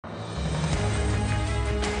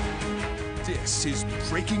This is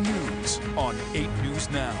breaking news on 8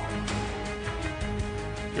 News Now.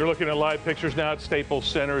 You're looking at live pictures now at Staples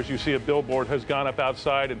Center as you see a billboard has gone up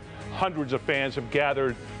outside and hundreds of fans have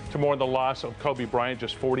gathered to mourn the loss of Kobe Bryant,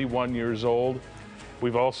 just 41 years old.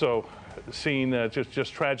 We've also seen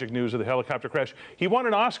just tragic news of the helicopter crash. He won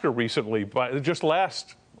an Oscar recently, but just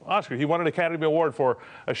last Oscar, he won an Academy Award for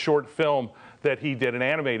a short film that he did, an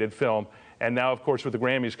animated film. And now, of course, with the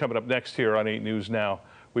Grammys coming up next here on 8 News Now,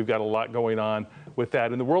 we've got a lot going on with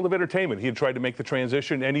that. In the world of entertainment, he had tried to make the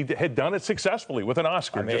transition, and he had done it successfully with an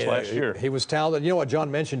Oscar just last year. He was talented. You know what John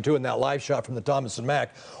mentioned, too, in that live shot from the Thomas and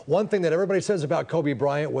Mack? One thing that everybody says about Kobe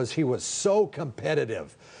Bryant was he was so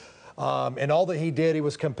competitive. And all that he did, he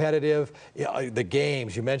was competitive. The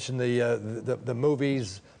games, you mentioned the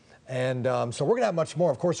movies. And so we're going to have much more.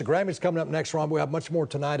 Of course, the Grammys coming up next, Ron. We have much more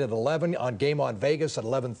tonight at 11 on Game On Vegas at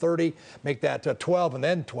 11:30. Make that 12 and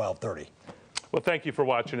then 12:30. Well, thank you for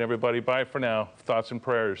watching, everybody. Bye for now. Thoughts and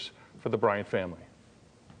prayers for the Bryant family.